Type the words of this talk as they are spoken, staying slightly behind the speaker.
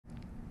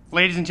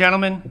Ladies and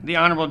gentlemen, the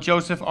Honorable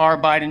Joseph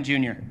R. Biden,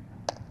 Jr.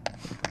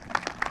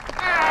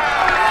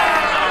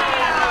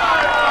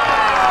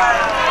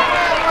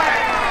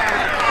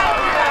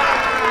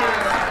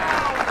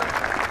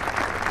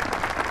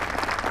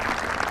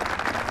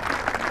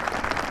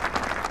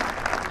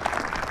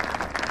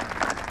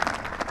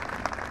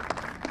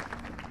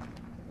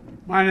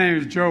 My name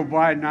is Joe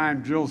Biden. I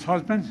am Jill's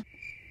husband.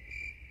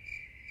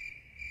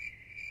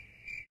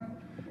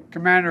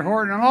 Commander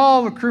Horton and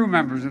all the crew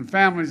members and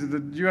families of the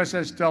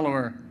USS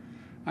Delaware,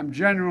 I'm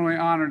genuinely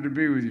honored to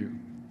be with you.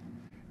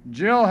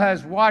 Jill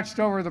has watched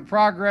over the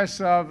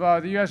progress of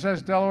the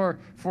USS Delaware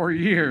for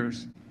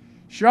years.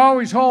 She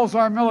always holds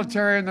our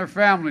military and their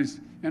families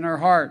in her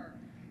heart,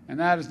 and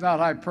that is not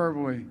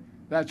hyperbole,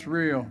 that's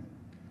real.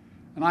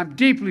 And I'm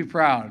deeply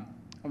proud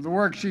of the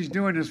work she's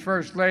doing as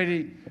First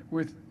Lady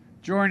with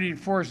Joining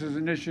Forces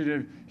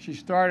initiative she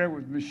started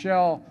with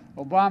Michelle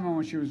Obama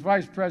when she was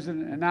Vice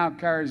President and now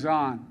carries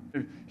on.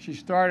 She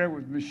started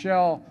with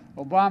Michelle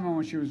Obama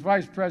when she was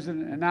Vice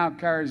President and now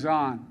carries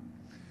on.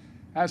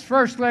 As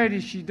First Lady,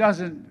 she's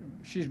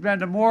been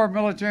to more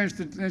military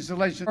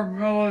installations.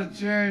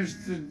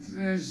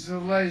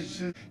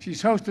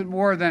 She's hosted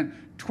more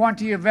than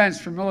 20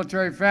 events for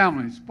military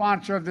families.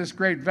 Sponsor of this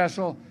great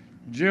vessel,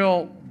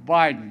 Jill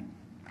Biden.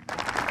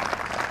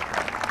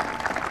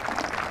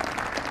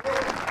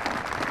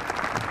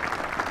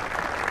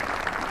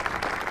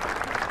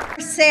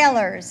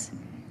 Sailors,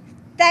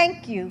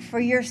 thank you for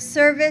your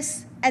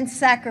service and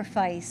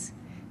sacrifice.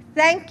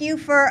 Thank you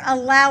for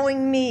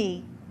allowing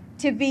me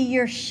to be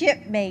your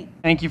shipmate.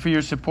 Thank you for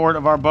your support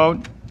of our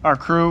boat, our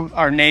crew,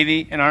 our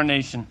Navy, and our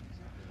nation.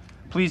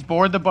 Please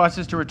board the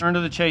buses to return to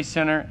the Chase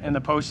Center and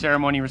the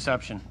post-ceremony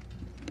reception.